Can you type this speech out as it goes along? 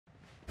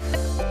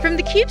From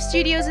theCUBE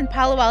studios in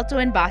Palo Alto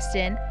and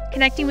Boston,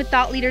 connecting with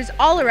thought leaders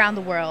all around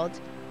the world,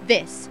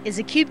 this is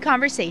a CUBE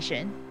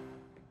Conversation.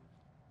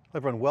 Hello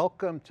everyone,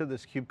 welcome to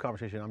this CUBE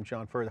Conversation. I'm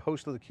John Furrier, the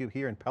host of theCUBE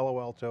here in Palo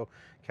Alto,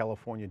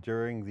 California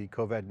during the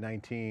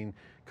COVID-19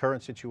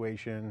 current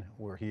situation.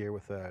 We're here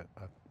with a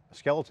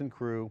skeleton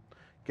crew,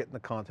 getting the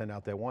content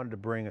out there. I wanted to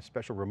bring a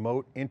special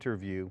remote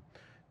interview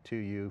to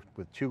you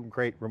with two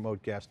great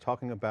remote guests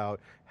talking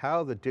about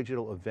how the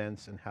digital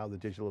events and how the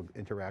digital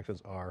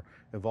interactions are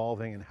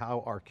evolving and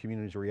how our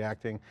communities are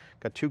reacting.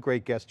 Got two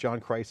great guests, John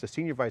Kreisa,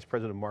 Senior Vice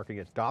President of Marketing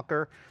at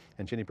Docker,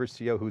 and Jenny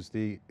Burcio, who's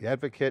the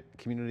Advocate,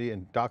 Community,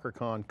 and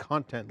DockerCon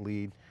Content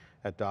Lead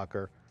at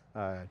Docker.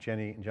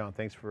 Jenny and John,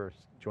 thanks for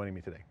joining me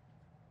today.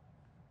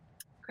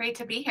 Great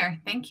to be here,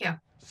 thank you.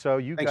 So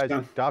you Thanks, guys,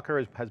 John.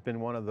 Docker has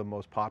been one of the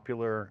most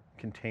popular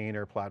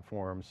container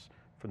platforms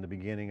from the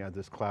beginning of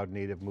this cloud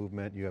native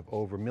movement. You have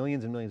over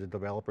millions and millions of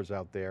developers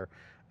out there.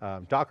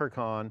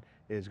 DockerCon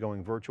is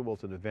going virtual.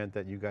 It's an event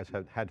that you guys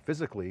have had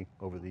physically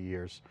over the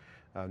years.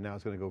 Now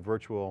it's going to go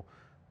virtual.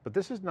 But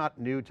this is not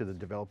new to the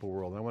developer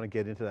world. And I want to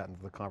get into that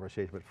into the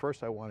conversation. But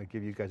first I want to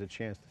give you guys a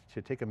chance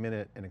to take a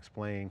minute and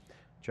explain,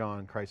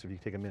 John Kreisa, if you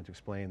take a minute to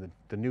explain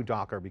the new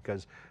Docker,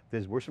 because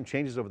there were some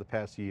changes over the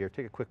past year.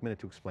 Take a quick minute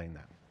to explain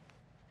that.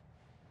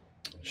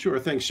 Sure,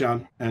 thanks,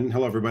 John, and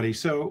hello, everybody.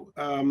 So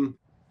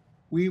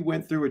we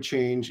went through a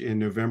change in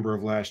November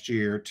of last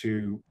year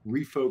to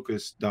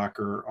refocus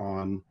Docker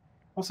on,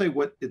 I'll say,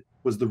 what it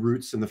was the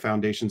roots and the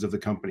foundations of the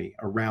company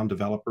around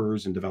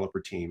developers and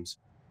developer teams.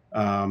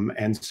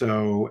 And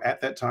so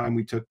at that time,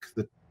 we took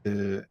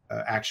the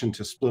action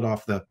to split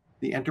off the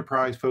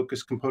enterprise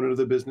focused component of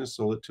the business,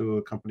 sold it to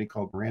a company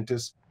called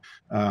Mirantis.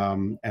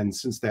 And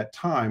since that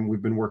time,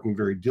 we've been working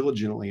very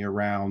diligently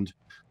around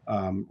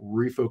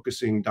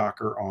refocusing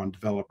Docker on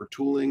developer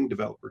tooling,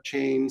 developer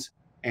chains,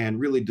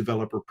 and really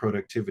developer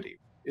productivity,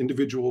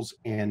 individuals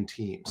and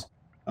teams.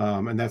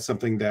 And that's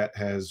something that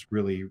has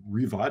really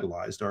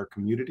revitalized our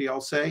community,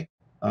 I'll say.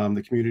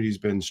 The community's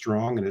been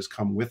strong and has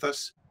come with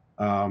us,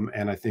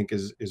 and I think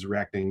is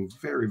reacting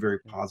very, very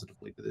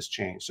positively to this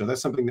change. So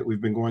that's something that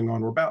we've been going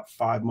on. We're about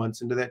 5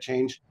 months into that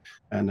change,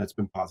 and that's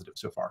been positive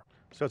so far.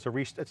 So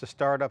it's a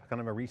startup, kind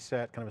of a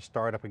reset, kind of a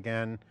startup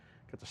again,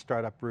 got the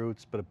startup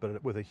roots,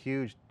 but with a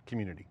huge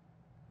community,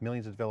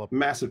 millions of developers.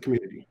 Massive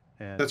community.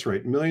 That's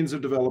right, millions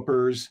of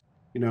developers,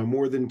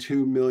 more than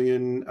 2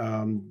 million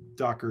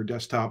Docker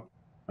desktop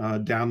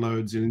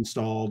downloads and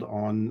installed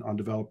on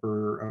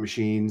developer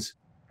machines.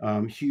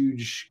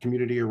 Huge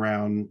community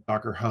around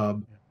Docker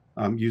Hub,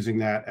 using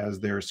that as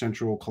their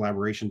central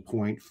collaboration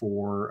point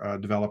for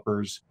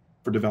developers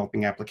for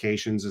developing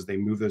applications as they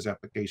move those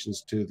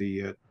applications to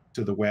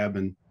the web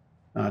and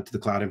to the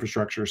cloud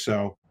infrastructure.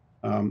 So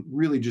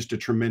really just a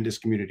tremendous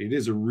community. It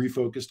is a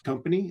refocused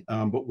company,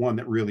 but one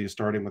that really is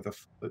starting with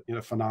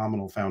a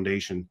phenomenal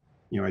foundation,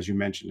 as you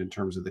mentioned, in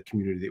terms of the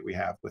community that we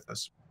have with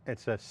us.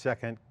 It's a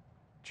second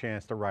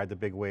chance to ride the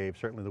big wave.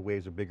 Certainly the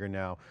waves are bigger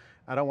now.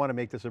 I don't want to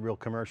make this a real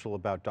commercial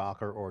about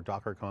Docker or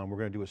DockerCon. We're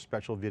going to do a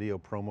special video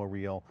promo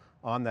reel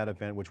on that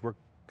event, which we're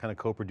kind of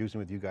co-producing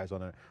with you guys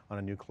on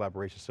a new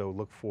collaboration. So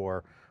look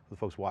for the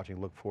folks watching,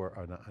 look for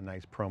a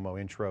nice promo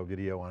intro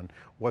video on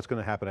what's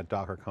going to happen at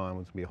DockerCon. It's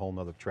going to be a whole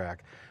nother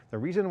track. The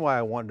reason why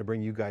I wanted to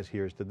bring you guys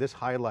here is that this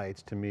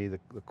highlights to me the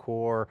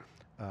core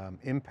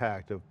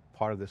impact of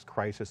part of this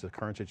crisis, the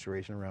current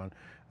situation around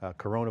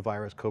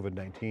coronavirus,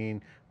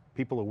 COVID-19.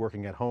 People are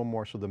working at home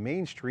more, so the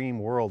mainstream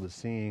world is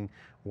seeing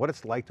what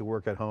it's like to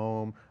work at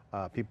home.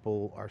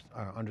 People are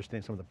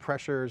understanding some of the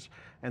pressures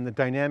and the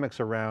dynamics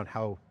around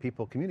how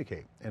people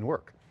communicate and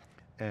work.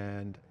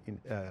 And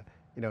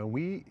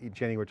we,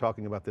 Jenny, were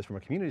talking about this from a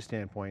community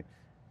standpoint.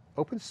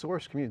 Open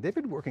source community, they've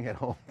been working at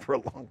home for a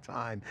long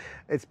time.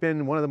 It's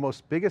been one of the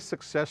most biggest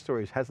success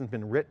stories, hasn't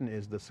been written,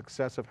 is the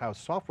success of how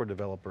software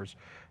developers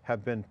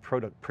have been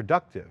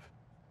productive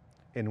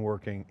in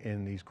working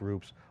in these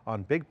groups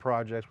on big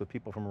projects with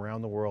people from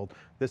around the world.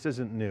 This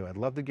isn't new. I'd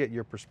love to get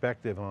your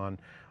perspective on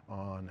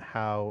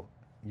how,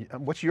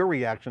 what's your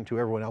reaction to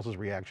everyone else's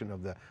reaction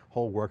of the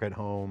whole work at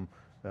home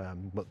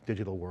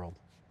digital world?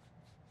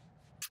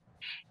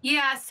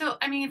 Yeah, so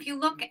I mean, if you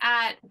look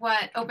at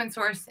what open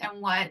source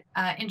and what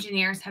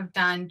engineers have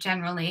done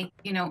generally,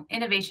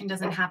 innovation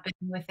doesn't happen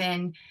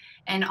within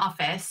an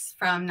office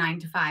from 9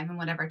 to 5 in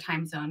whatever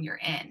time zone you're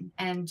in.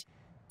 And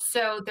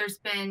so there's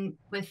been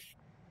with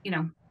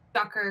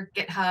Docker,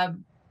 GitHub,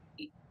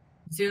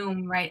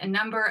 Zoom, right? A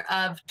number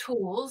of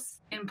tools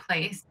in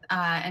place,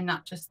 and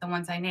not just the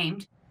ones I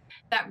named,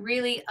 that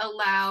really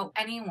allow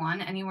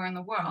anyone, anywhere in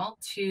the world,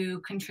 to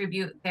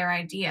contribute their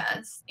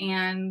ideas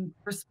and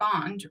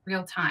respond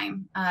real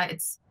time.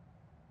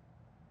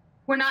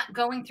 We're not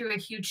going through a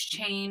huge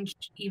change,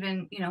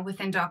 even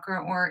within Docker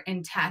or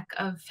in tech,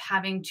 of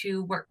having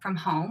to work from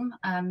home.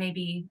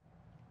 Maybe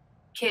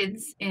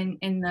kids in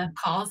the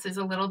calls is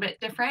a little bit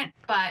different,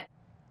 but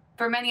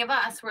for many of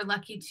us, we're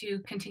lucky to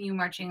continue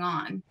marching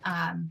on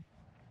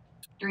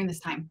during this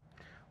time.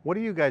 What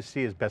do you guys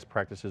see as best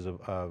practices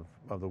of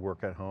the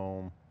work at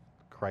home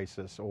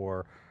crisis,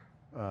 or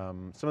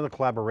some of the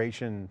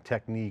collaboration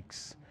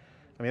techniques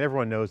I mean,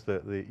 everyone knows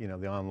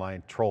the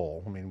online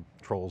troll. I mean,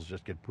 trolls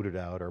just get booted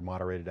out or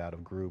moderated out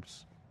of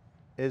groups.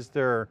 Is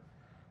there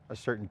a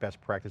certain best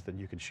practice that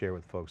you could share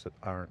with folks that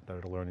are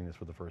learning this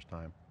for the first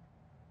time?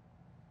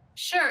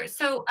 Sure.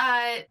 So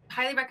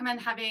highly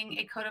recommend having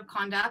a code of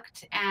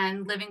conduct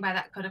and living by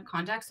that code of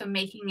conduct. So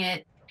making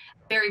it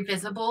very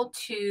visible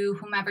to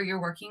whomever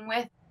you're working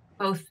with,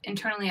 both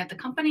internally at the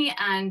company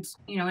and,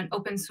 an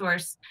open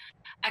source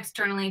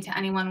externally to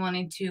anyone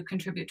wanting to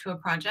contribute to a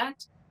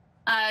project.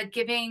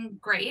 Giving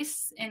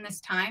grace in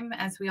this time,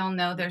 as we all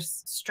know,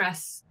 there's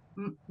stress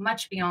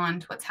much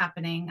beyond what's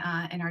happening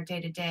in our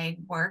day-to-day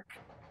work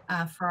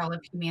for all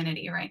of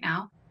humanity right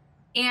now.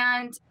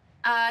 And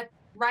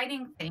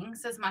writing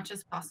things as much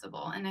as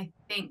possible. And I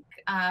think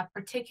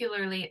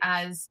particularly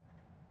as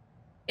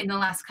in the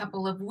last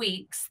couple of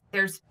weeks,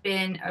 there's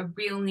been a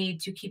real need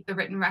to keep the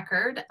written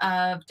record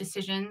of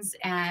decisions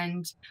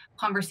and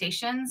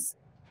conversations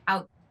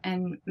out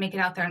and make it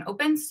out there and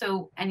open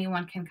so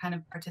anyone can kind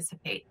of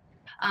participate.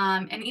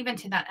 And even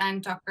to that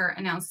end, Docker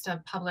announced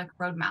a public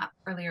roadmap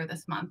earlier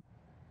this month.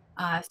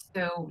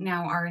 So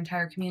now our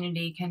entire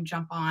community can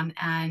jump on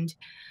and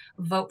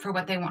vote for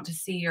what they want to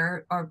see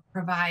or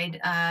provide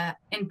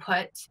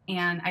input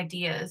and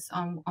ideas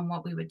on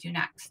what we would do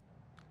next.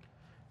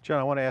 John,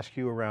 I want to ask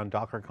you around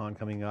DockerCon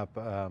coming up.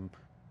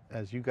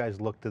 As you guys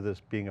look to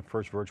this being a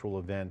first virtual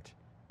event,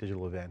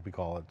 digital event, we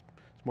call it.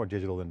 It's more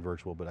digital than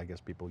virtual, but I guess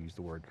people use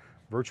the word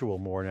virtual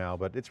more now,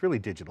 but it's really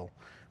digital.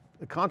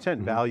 The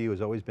content value has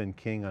always been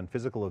king on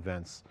physical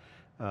events,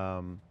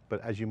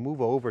 but as you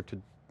move over to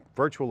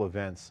virtual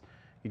events,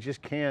 you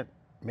just can't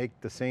make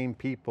the same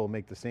people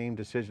make the same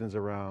decisions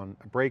around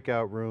a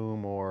breakout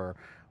room or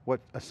what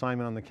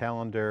assignment on the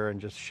calendar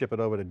and just ship it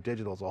over to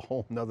digital. It's a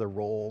whole nother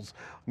rules,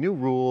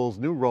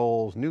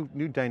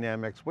 new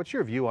dynamics. What's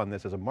your view on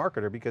this as a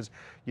marketer? Because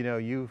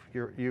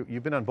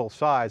you've been on both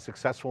sides,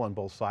 successful on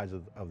both sides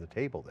of the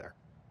table there.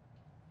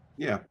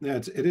 Yeah,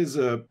 it is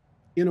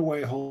in a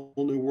way a whole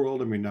new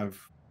world. I mean, I've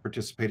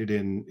participated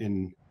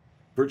in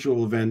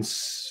virtual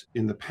events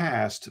in the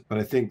past, but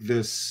I think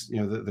this,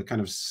 the kind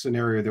of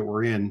scenario that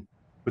we're in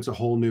puts a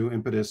whole new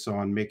impetus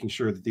on making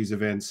sure that these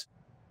events,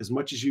 as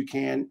much as you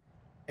can,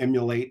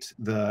 emulate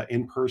the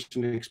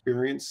in-person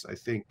experience. I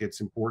think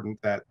it's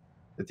important that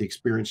the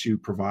experience you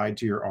provide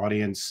to your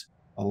audience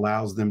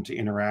allows them to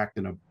interact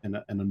in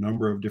a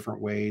number of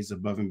different ways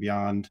above and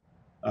beyond,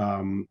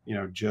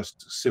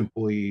 just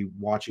simply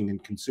watching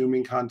and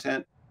consuming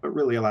content, but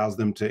really allows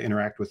them to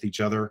interact with each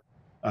other.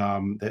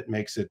 That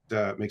makes it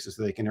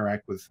so they can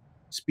interact with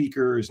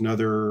speakers and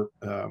other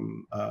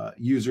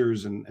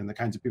users and the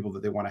kinds of people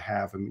that they want to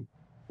have. And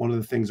one of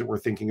the things that we're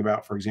thinking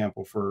about, for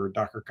example, for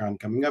DockerCon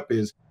coming up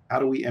is how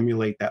do we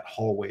emulate that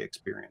hallway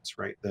experience,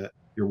 right? That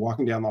you're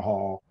walking down the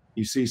hall,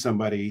 you see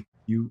somebody,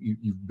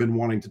 you've been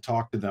wanting to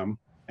talk to them,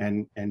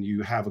 and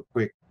you have a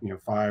quick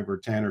 5 or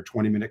 10 or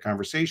 20-minute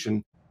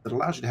conversation that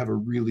allows you to have a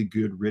really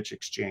good, rich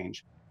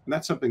exchange. And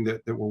that's something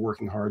that we're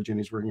working hard,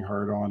 Jenny's working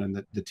hard on, and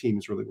that the team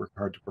is really working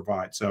hard to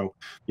provide. So,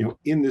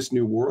 in this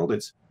new world,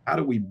 it's how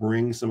do we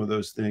bring some of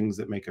those things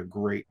that make a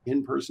great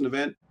in-person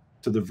event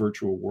to the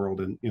virtual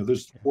world? And,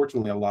 there's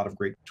fortunately a lot of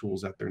great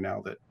tools out there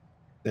now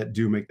that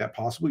do make that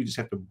possible. You just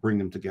have to bring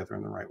them together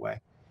in the right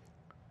way.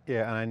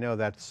 Yeah, and I know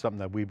that's something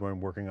that we've been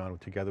working on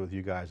together with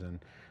you guys, and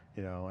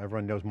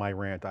everyone knows my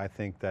rant. I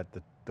think that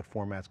the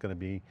format's going to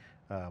be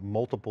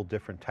multiple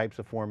different types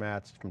of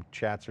formats. From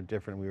chats are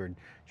different. We were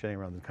chatting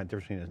around the kind of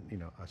difference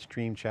between a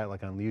stream chat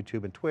like on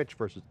YouTube and Twitch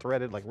versus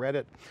threaded like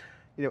Reddit,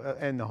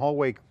 and the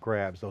hallway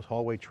grabs, those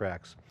hallway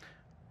tracks.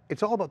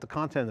 It's all about the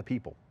content and the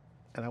people.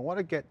 And I want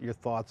to get your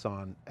thoughts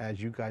on,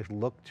 as you guys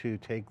look to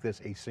take this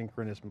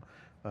asynchronous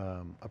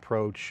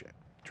approach,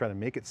 try to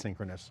make it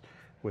synchronous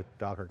with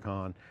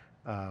DockerCon,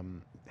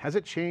 has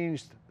it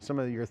changed some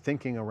of your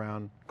thinking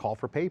around call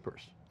for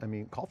papers? I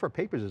mean, call for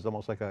papers is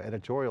almost like an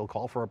editorial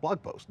call for a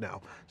blog post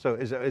now. So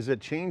is it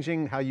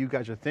changing how you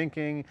guys are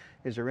thinking?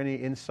 Is there any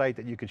insight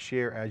that you could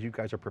share as you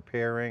guys are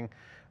preparing?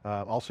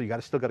 Also,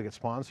 you still got to get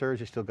sponsors.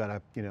 You still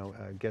got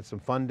to get some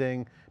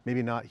funding.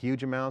 Maybe not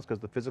huge amounts because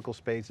the physical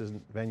space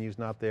venue's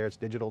not there. It's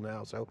digital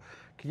now. So,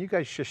 can you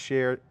guys just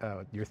share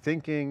your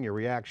thinking, your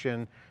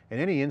reaction,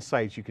 and any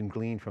insights you can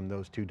glean from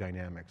those two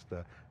dynamics?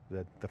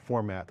 The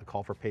format, the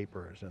call for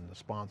papers, and the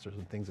sponsors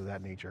and things of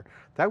that nature.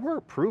 That were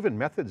proven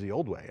methods the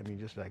old way. I mean,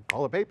 just like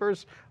call the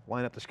papers,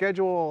 line up the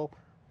schedule,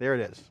 there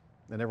it is,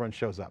 and everyone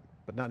shows up.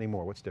 But not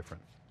anymore. What's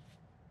different?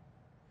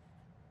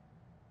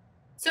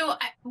 So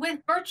with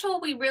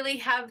virtual, we really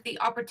have the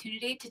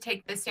opportunity to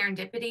take the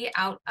serendipity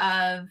out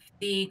of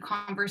the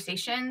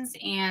conversations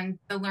and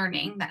the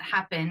learning that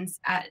happens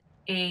at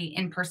a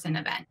in-person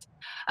event.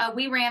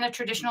 We ran a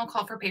traditional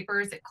call for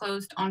papers. It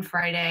closed on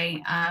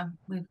Friday.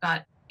 We've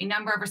got a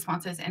number of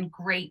responses and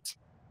great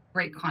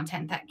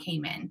content that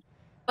came in.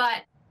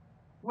 But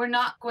we're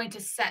not going to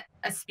set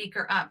a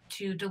speaker up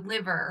to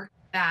deliver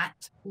that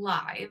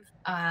live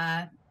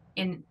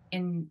in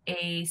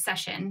a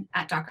session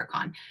at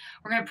DockerCon.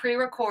 We're going to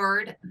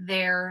pre-record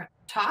their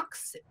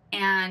talks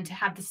and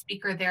have the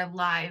speaker there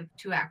live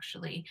to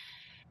actually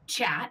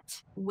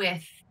chat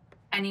with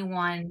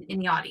anyone in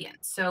the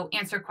audience. So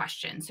answer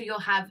questions. So you'll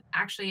have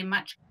actually a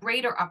much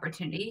greater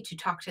opportunity to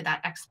talk to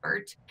that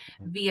expert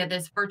via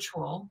this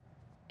virtual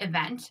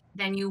event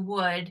than you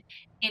would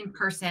in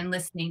person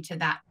listening to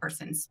that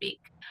person speak.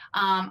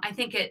 I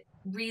think it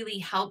really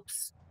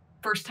helps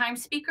first-time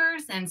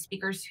speakers and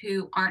speakers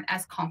who aren't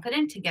as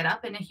confident to get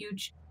up in a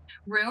huge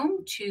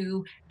room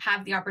to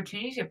have the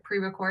opportunity to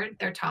pre-record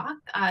their talk.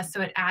 So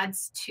it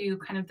adds to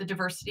kind of the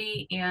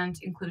diversity and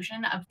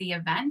inclusion of the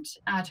event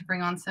to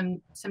bring on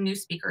some new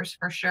speakers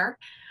for sure.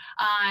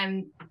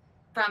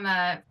 From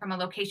a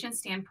location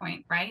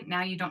standpoint, right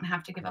now you don't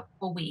have to give up a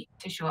whole week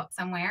to show up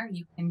somewhere.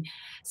 You can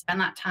spend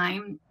that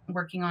time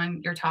working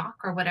on your talk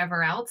or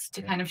whatever else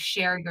to kind of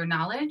share your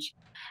knowledge.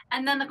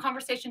 And then the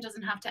conversation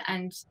doesn't have to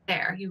end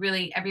there.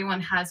 Everyone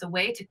has a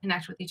way to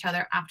connect with each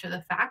other after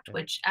the fact,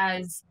 which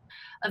as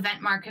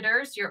event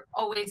marketers, you're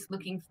always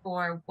looking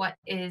for what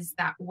is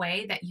that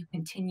way that you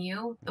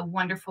continue the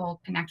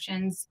wonderful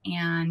connections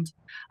and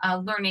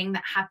learning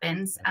that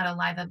happens at a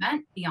live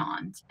event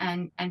beyond.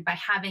 And by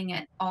having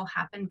it all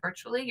happen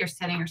virtually, you're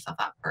setting yourself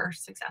up for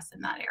success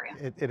in that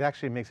area. It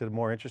actually makes it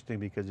more interesting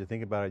because you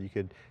think about it,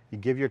 you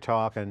give your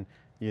talk and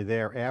you're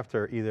there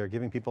after either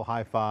giving people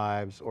high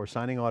fives or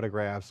signing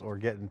autographs or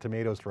getting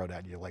tomatoes thrown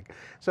at you.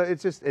 So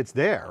it's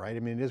there, right? I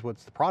mean, it is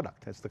what's the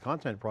product, it's the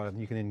content product.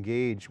 You can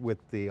engage with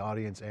the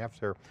audience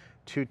after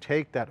to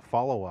take that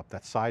follow-up,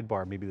 that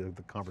sidebar, maybe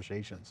the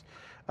conversations.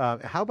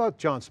 How about,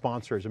 John,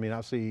 sponsors? I mean,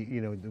 obviously,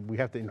 we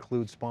have to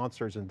include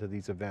sponsors into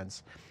these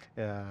events.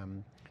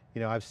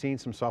 I've seen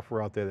some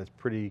software out there that's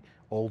pretty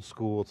old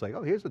school. It's like,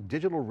 oh, here's a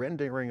digital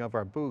rendering of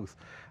our booth.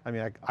 I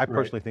mean, I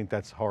personally think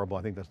that's horrible.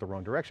 I think that's the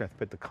wrong direction.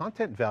 But the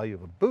content value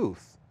of a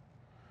booth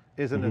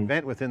is an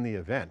event within the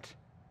event.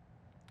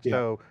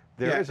 So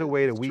there is a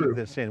way to weave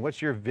this in.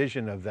 What's your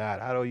vision of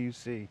that? How do you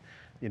see,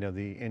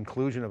 the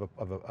inclusion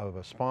of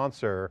a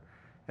sponsor,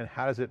 and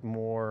how is it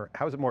more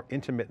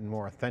intimate and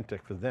more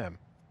authentic for them?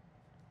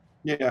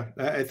 Yeah,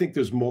 I think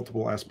there's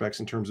multiple aspects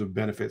in terms of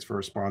benefits for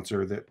a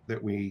sponsor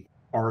that we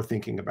are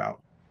thinking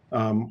about.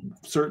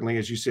 Certainly,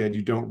 as you said,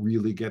 you don't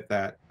really get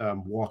that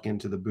walk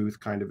into the booth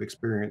kind of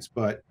experience,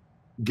 but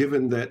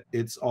given that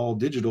it's all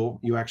digital,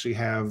 you actually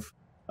have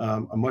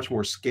a much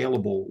more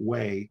scalable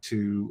way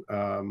to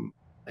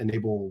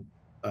enable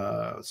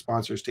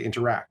sponsors to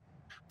interact.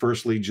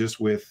 Firstly, just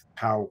with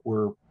how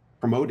we're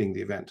promoting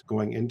the event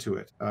going into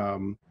it.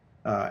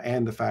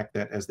 And the fact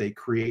that as they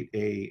create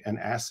an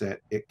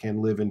asset, it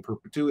can live in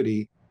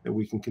perpetuity, that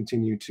we can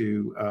continue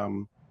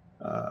to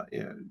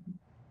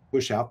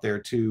push out there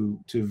to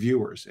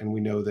viewers. And we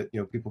know that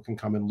people can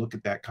come and look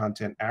at that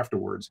content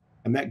afterwards,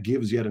 and that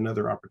gives yet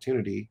another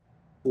opportunity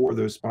for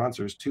those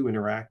sponsors to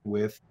interact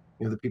with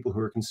the people who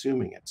are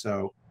consuming it.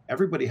 So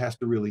everybody has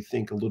to really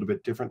think a little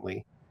bit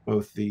differently,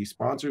 both the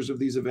sponsors of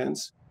these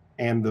events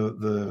and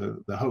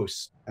the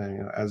hosts,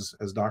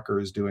 as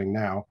Docker is doing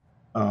now,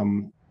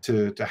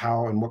 to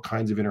how and what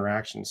kinds of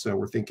interactions. So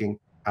we're thinking,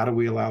 how do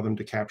we allow them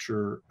to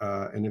capture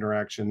an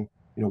interaction?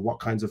 What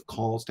kinds of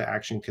calls to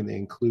action can they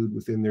include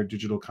within their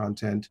digital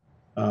content?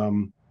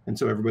 And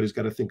so everybody's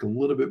got to think a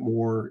little bit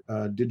more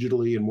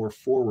digitally and more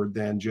forward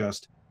than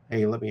just,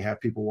 hey, let me have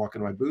people walk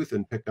into my booth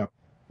and pick up,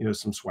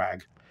 some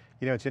swag.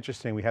 It's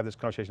interesting. We have this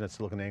conversation at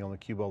SiliconANGLE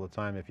and theCUBE all the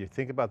time. If you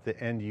think about the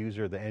end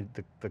user,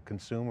 the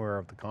consumer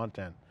of the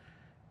content,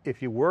 if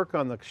you work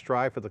on the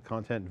strive for the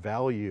content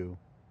value,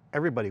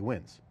 everybody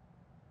wins.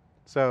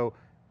 So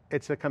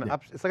it's a kind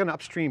of it's like an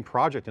upstream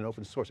project in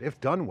open source. If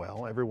done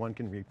well, everyone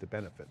can reap the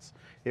benefits.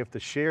 If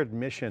the shared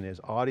mission is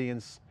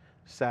audience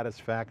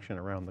satisfaction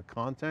around the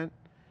content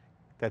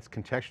that's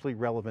contextually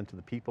relevant to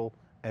the people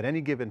at any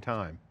given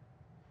time,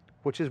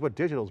 which is what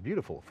digital is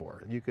beautiful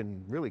for. You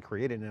can really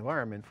create an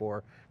environment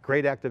for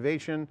great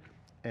activation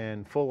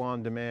and full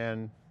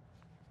on-demand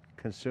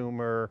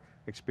consumer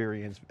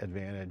experience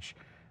advantage,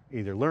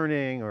 either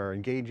learning or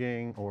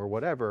engaging or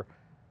whatever.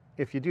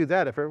 If you do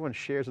that, if everyone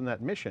shares in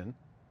that mission,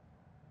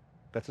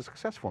 that's a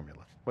success formula,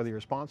 whether you're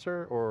a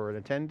sponsor or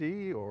an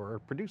attendee or a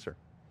producer.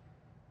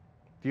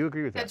 Do you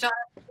agree with that? John,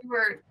 we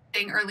were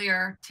saying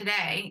earlier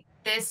today,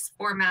 this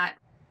format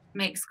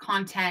makes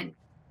content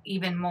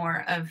even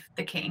more of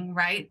the king,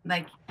 right?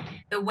 Like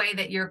the way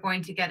that you're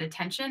going to get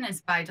attention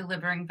is by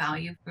delivering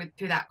value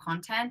through that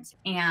content,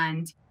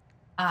 and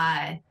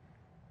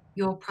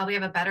you'll probably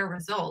have a better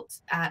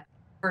result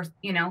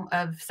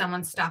of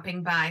someone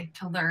stopping by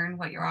to learn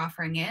what your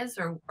offering is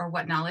or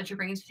what knowledge you're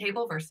bringing to the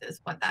table versus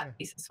what that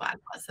piece of swag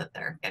was that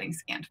they're getting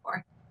scanned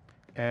for.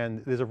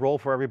 And there's a role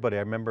for everybody.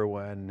 I remember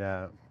when,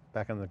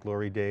 back in the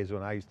glory days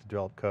when I used to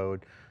develop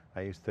code,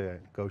 I used to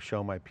go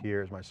show my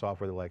peers my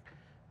software. They're like,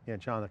 yeah,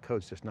 John, the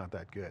code's just not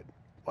that good.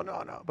 Well,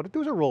 no, but there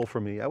was a role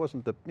for me. I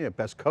wasn't the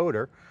best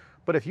coder,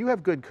 but if you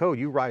have good code,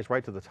 you rise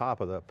right to the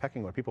top of the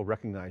pecking order. People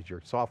recognize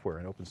your software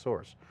in open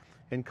source.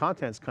 And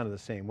content's kind of the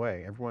same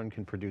way. Everyone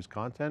can produce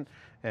content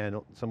and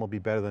some will be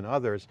better than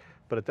others,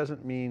 but it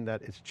doesn't mean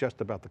that it's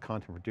just about the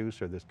content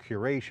producer. There's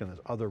curation, there's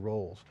other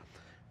roles.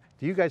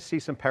 Do you guys see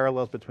some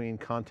parallels between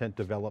content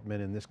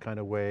development in this kind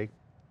of way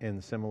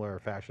in similar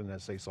fashion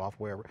as say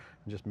software?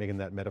 I'm just making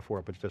that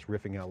metaphor, but just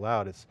riffing out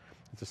loud. It's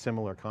a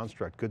similar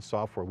construct. Good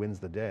software wins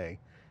the day.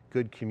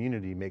 Good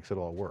community makes it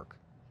all work.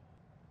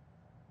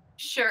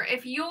 Sure.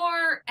 If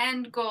your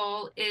end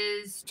goal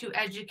is to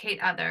educate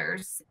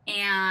others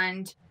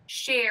and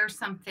share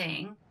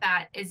something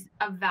that is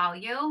of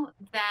value,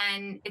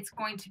 then it's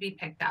going to be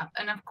picked up.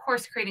 And of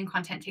course, creating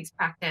content takes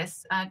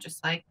practice,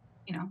 just like,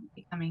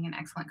 becoming an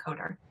excellent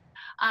coder.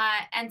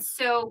 And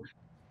so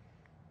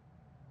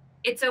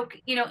it's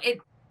okay,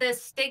 the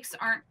stakes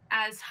aren't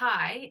as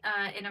high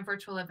in a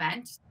virtual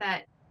event,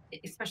 that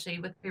especially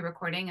with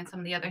pre-recording and some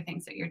of the other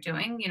things that you're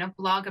doing,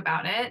 blog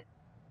about it,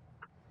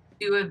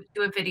 do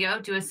a video,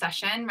 do a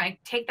session, right?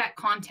 Take that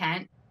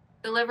content,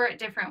 deliver it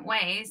different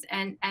ways,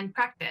 and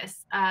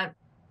practice.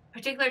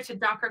 Particular to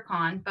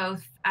DockerCon,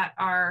 both at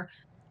our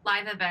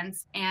live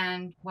events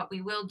and what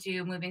we will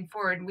do moving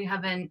forward, we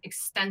have an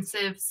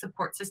extensive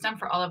support system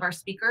for all of our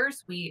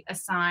speakers. We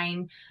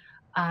assign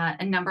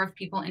a number of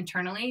people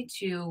internally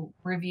to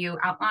review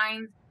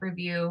outlines,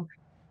 review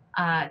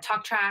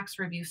talk tracks,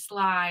 review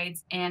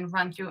slides, and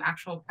run through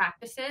actual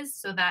practices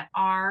so that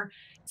our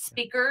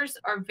speakers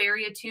are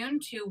very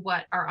attuned to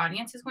what our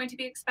audience is going to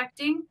be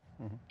expecting,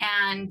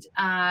 and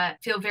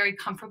feel very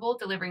comfortable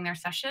delivering their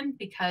session,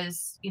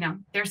 because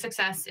their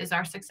success is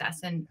our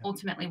success, and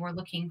ultimately we're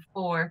looking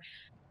for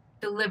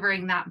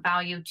delivering that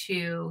value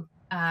to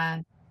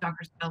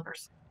Docker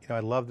developers. I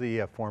love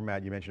the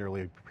format you mentioned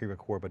earlier,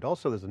 pre-record, but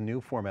also there's a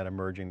new format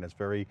emerging that's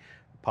very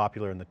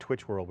popular in the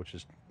Twitch world, which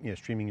is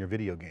streaming your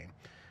video game.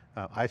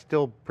 I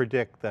still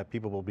predict that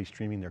people will be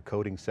streaming their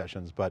coding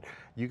sessions, but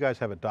you guys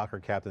have a Docker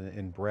captain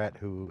in Brett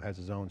who has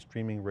his own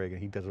streaming rig,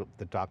 and he does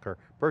the Docker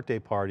birthday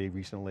party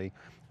recently.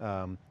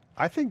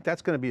 I think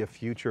that's going to be a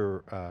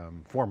future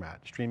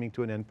format, streaming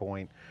to an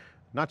endpoint,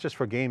 not just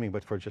for gaming,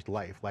 but for just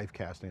life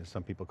casting, as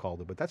some people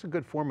called it. But that's a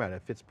good format.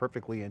 It fits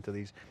perfectly into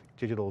these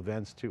digital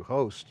events to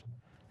host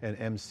and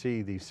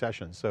MC these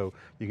sessions. So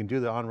you can do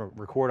the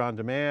record on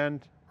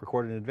demand,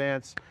 record in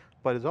advance,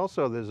 but it's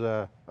also, there's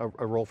a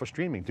role for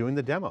streaming, doing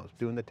the demos,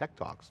 doing the tech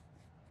talks.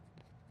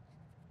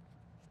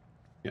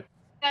 Yeah.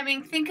 I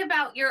mean, think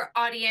about your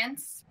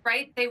audience,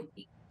 right?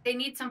 They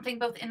need something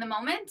both in the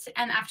moment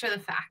and after the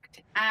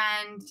fact.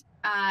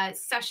 And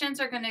sessions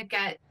are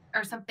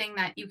something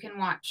that you can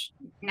watch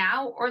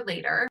now or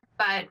later,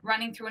 but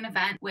running through an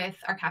event with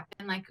our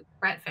captain, like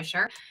Brett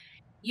Fisher,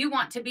 you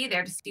want to be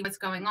there to see what's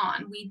going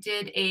on. We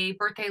did a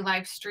birthday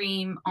live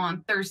stream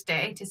on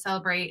Thursday to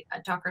celebrate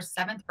Docker's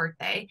 7th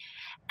birthday.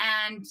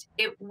 And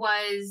it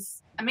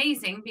was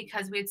amazing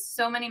because we had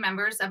so many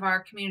members of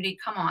our community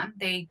come on.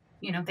 They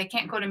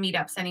can't go to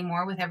meetups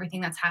anymore with everything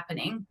that's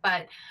happening,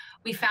 but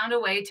we found a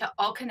way to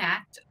all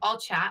connect, all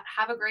chat,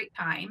 have a great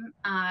time,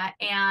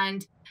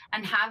 and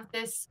have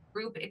this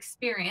group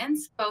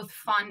experience, both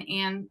fun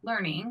and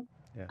learning.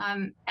 Yeah.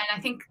 And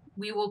I think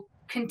we will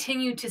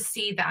continue to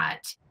see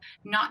that,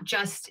 not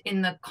just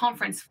in the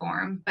conference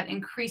form, but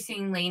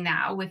increasingly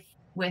now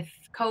with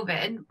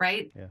COVID,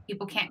 right? Yeah.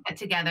 People can't get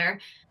together.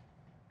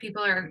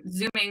 People are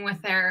Zooming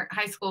with their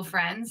high school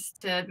friends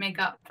to make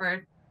up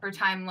for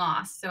time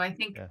lost. So I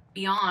think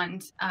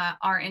beyond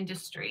our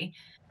industry,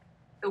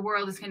 the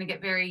world is going to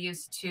get very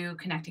used to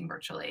connecting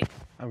virtually.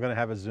 I'm going to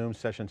have a Zoom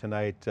session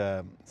tonight,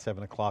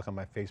 7 o'clock on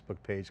my Facebook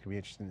page. It's going to be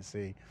interesting to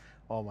see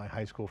all my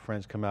high school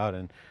friends come out,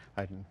 and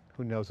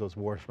who knows those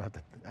wars.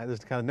 There's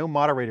kind of no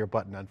moderator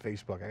button on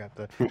Facebook. I got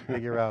to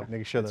figure out,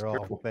 make sure they're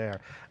all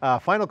there.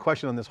 Final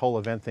question on this whole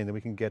event thing, that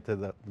we can get to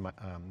the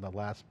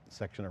last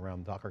section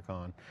around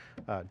DockerCon.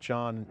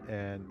 John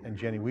and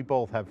Jenny, we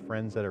both have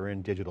friends that are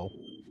in digital,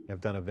 have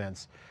done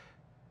events.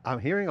 I'm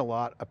hearing a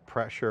lot of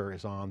pressure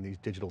is on these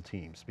digital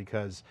teams,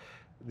 because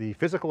the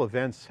physical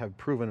events have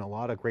proven a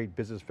lot of great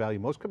business value.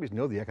 Most companies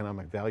know the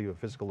economic value of a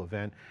physical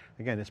event.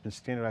 Again, it's been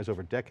standardized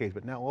over decades,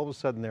 but now all of a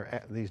sudden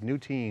these new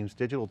teams,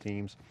 digital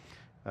teams,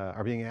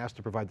 are being asked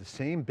to provide the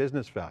same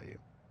business value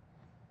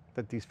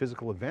that these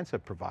physical events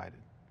have provided.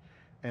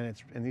 And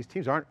these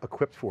teams aren't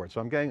equipped for it. So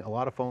I'm getting a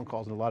lot of phone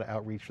calls and a lot of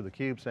outreach for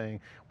theCUBE saying,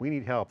 we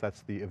need help.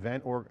 That's the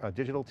event or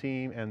digital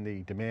team and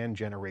the demand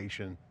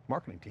generation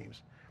marketing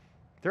teams.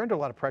 They're under a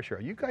lot of pressure.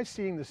 Are you guys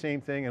seeing the same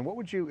thing? And what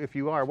would you, if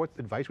you are, what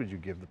advice would you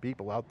give the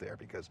people out there?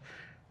 Because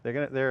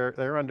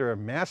they're under a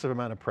massive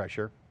amount of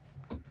pressure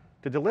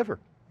to deliver.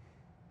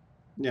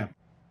 Yeah,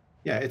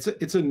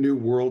 it's a new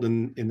world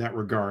in that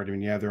regard. I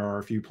mean, yeah, there are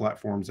a few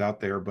platforms out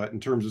there, but in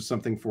terms of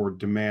something for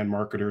demand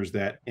marketers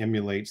that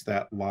emulates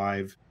that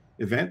live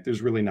event,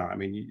 there's really not. I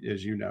mean,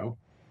 as you know,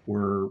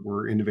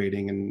 we're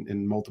innovating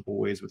in multiple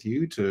ways with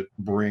you to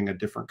bring a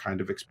different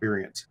kind of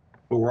experience.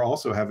 But we're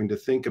also having to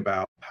think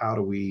about how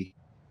do we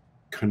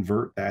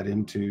convert that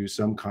into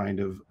some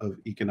kind of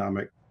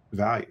economic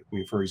value. I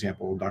mean, for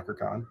example,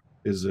 DockerCon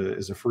is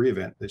a free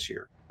event this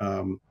year.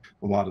 A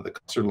lot of the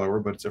costs are lower,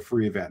 but it's a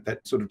free event.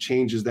 That sort of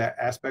changes that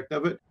aspect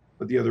of it.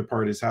 But the other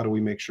part is, how do we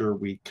make sure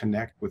we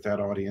connect with that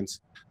audience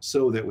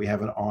so that we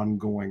have an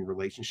ongoing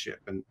relationship?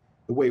 And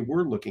the way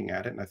we're looking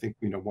at it, and I think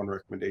one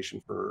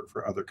recommendation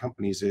for other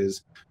companies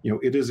is,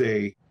 it is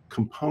a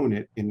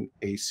component in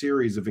a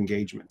series of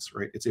engagements,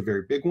 right? It's a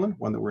very big one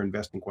that we're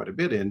investing quite a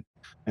bit in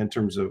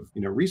terms of,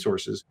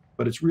 resources,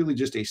 but it's really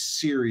just a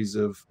series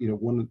of,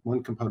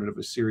 one component of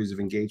a series of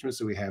engagements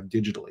that we have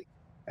digitally.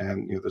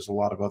 And, there's a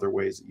lot of other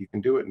ways that you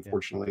can do it.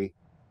 Unfortunately,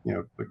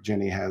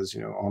 Jenny has,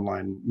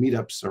 online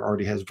meetups, or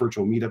already has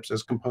virtual meetups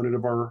as a component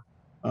of our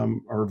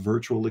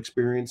virtual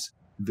experience.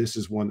 This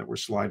is one that we're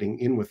sliding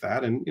in with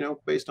that. And,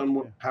 based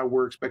on how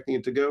we're expecting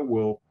it to go,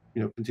 we'll,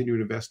 continue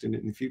to invest in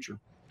it in the future.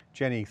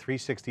 Jenny,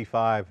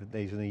 365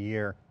 days in a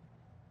year,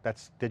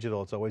 that's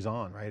digital, it's always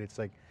on, right? It's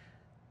like,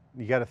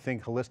 you got to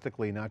think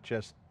holistically, not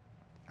just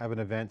have an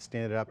event,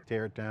 stand it up,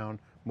 tear it down,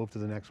 move to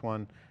the next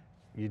one.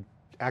 You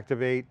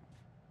activate,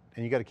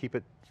 and you got to keep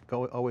it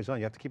always on.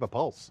 You have to keep a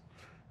pulse,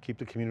 keep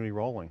the community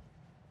rolling.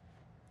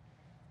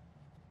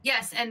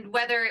 Yes, and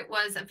whether it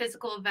was a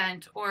physical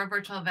event or a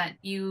virtual event,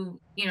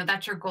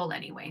 that's your goal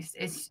anyways,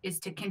 is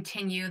to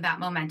continue that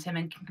momentum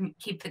and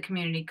keep the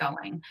community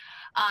going.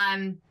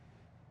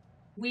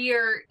 We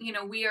are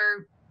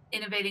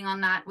innovating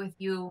on that with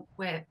you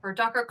for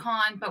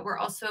DockerCon, but we're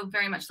also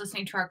very much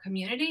listening to our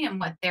community and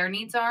what their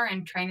needs are,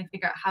 and trying to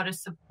figure out how to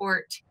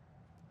support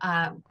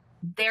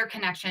their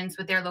connections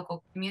with their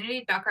local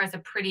community. Docker has a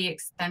pretty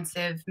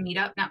extensive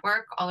meetup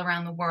network all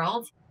around the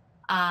world,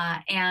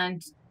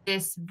 and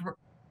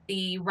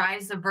the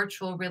rise of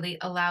virtual really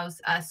allows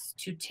us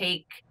to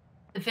take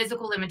the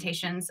physical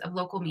limitations of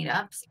local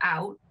meetups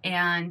out.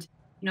 And,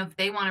 if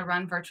they want to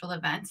run virtual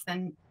events,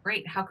 then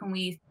great. How can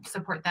we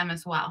support them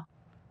as well?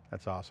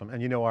 That's awesome.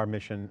 And our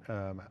mission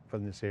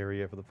from this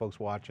area, for the folks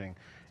watching,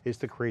 is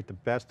to create the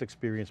best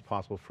experience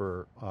possible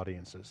for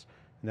audiences.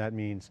 And that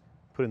means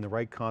putting the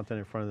right content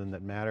in front of them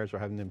that matters, or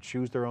having them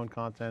choose their own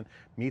content,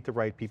 meet the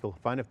right people,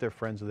 find if their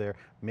friends are there,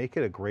 make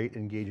it a great,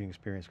 engaging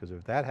experience, because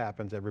if that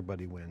happens,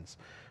 everybody wins.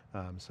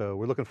 So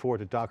we're looking forward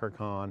to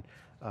DockerCon.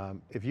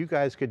 If you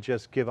guys could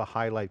just give a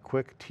highlight,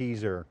 quick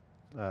teaser,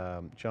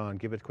 John,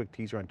 give it a quick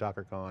teaser on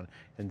DockerCon,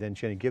 and then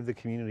Jenny, give the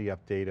community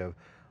update of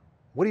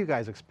what do you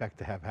guys expect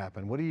to have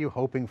happen? What are you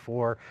hoping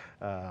for?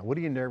 What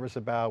are you nervous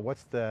about?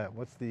 What's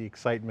the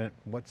excitement?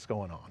 What's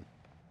going on?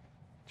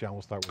 John,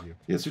 we'll start with you.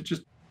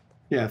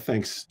 Yeah,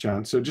 thanks,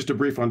 John. So just a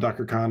brief on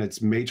DockerCon.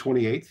 It's May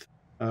 28th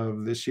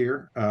of this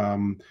year.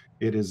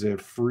 It is a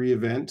free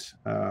event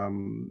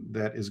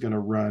that is going to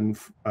run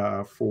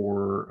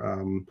for,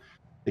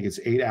 I think it's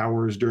 8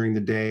 hours during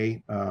the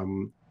day.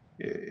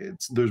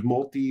 There's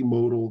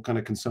multimodal kind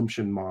of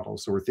consumption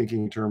models. So we're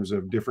thinking in terms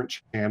of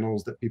different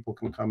channels that people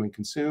can come and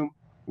consume.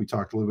 We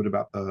talked a little bit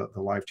about the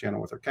live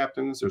channel with our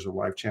captains. There's a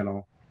live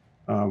channel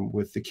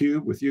with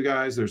theCUBE, with you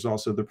guys. There's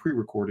also the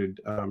pre-recorded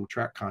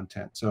track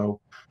content. So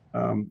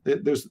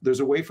there's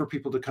a way for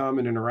people to come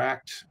and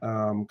interact,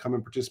 come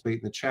and participate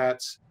in the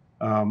chats,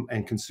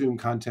 and consume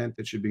content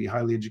that should be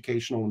highly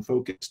educational and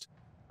focused.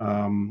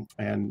 And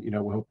we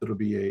hope that it'll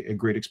be a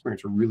great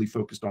experience. We're really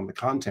focused on the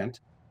content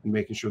and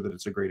making sure that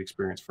it's a great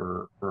experience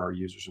for our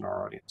users and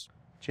our audience.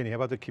 Jenny, how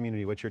about the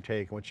community? What's your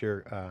take? What's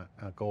your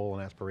goal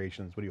and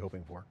aspirations? What are you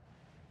hoping for?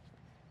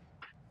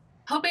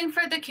 Hoping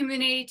for the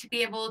community to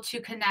be able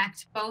to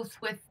connect both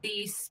with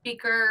the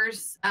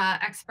speakers,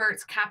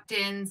 experts,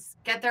 captains,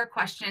 get their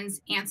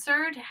questions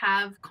answered,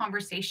 have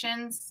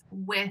conversations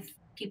with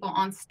people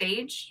on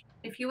stage,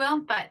 if you will,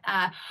 but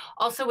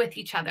also with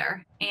each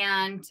other,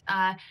 and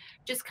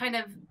just kind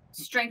of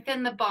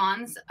strengthen the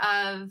bonds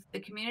of the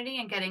community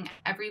and getting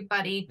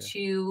everybody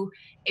to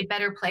a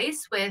better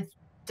place with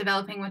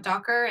developing with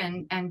Docker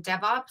and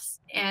DevOps,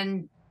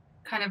 and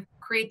kind of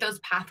create those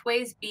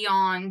pathways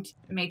beyond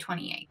May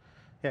 28th.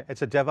 Yeah,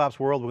 it's a DevOps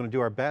world. We're going to do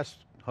our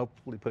best,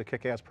 hopefully put a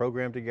kick-ass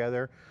program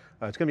together.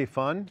 It's going to be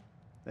fun,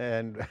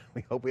 and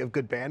we hope we have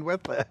good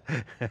bandwidth.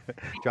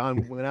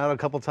 John went out a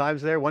couple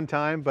times there, one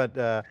time, but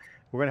we're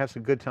going to have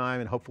some good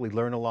time and hopefully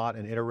learn a lot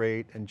and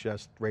iterate and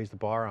just raise the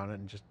bar on it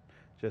and just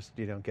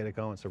get it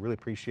going. So really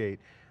appreciate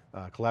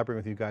collaborating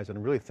with you guys,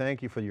 and really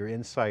thank you for your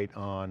insight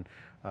on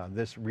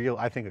this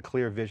I think a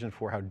clear vision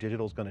for how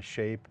digital is going to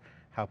shape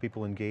how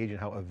people engage and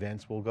how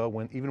events will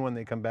go. Even when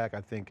they come back, I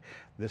think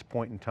this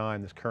point in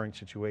time, this current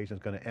situation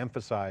is going to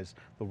emphasize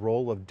the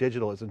role of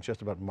digital isn't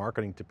just about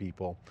marketing to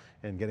people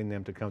and getting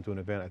them to come to an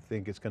event. I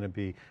think it's going to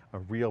be a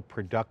real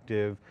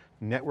productive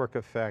network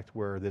effect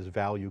where there's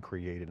value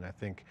created. And I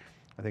think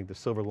the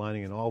silver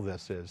lining in all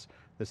this is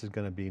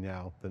going to be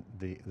now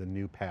the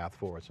new path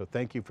forward. So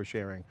thank you for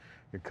sharing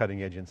your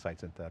cutting edge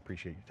insights, and I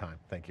appreciate your time.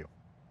 Thank you.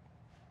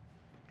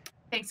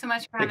 Thanks so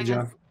much for having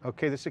us.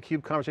 Okay, this is a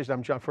CUBE Conversation.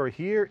 I'm John Furrier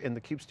here in the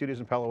CUBE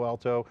studios in Palo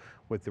Alto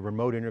with the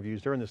remote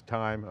interviews during this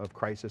time of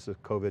crisis of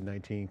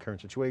COVID-19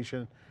 current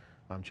situation.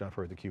 I'm John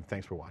Furrier, theCUBE.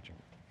 Thanks for watching.